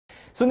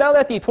So now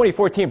that the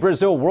 2014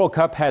 Brazil World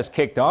Cup has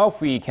kicked off,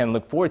 we can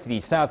look forward to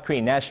the South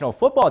Korean national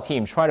football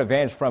team trying to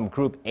advance from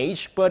Group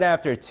H. But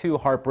after two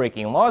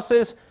heartbreaking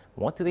losses,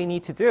 what do they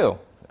need to do?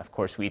 Of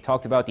course, we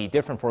talked about the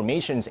different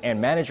formations, and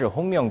manager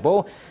Hong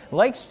Myung-bo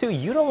likes to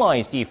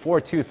utilize the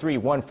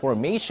 4-2-3-1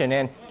 formation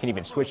and can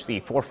even switch the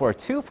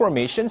 4-4-2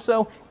 formation,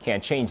 so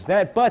can't change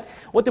that. But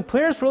what the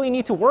players really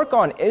need to work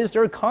on is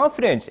their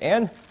confidence,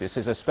 and this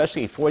is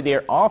especially for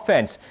their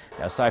offense.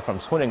 Now, aside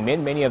from Son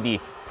Heung-min, many of the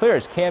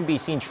players can be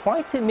seen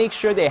trying to make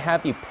sure they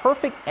have the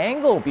perfect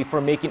angle before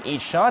making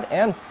each shot,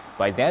 and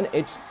by then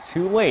it's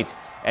too late.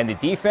 And the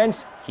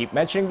defense, keep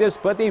mentioning this,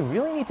 but they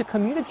really need to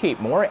communicate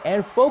more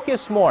and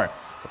focus more.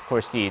 Of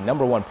course, the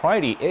number one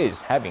priority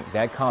is having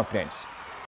that confidence.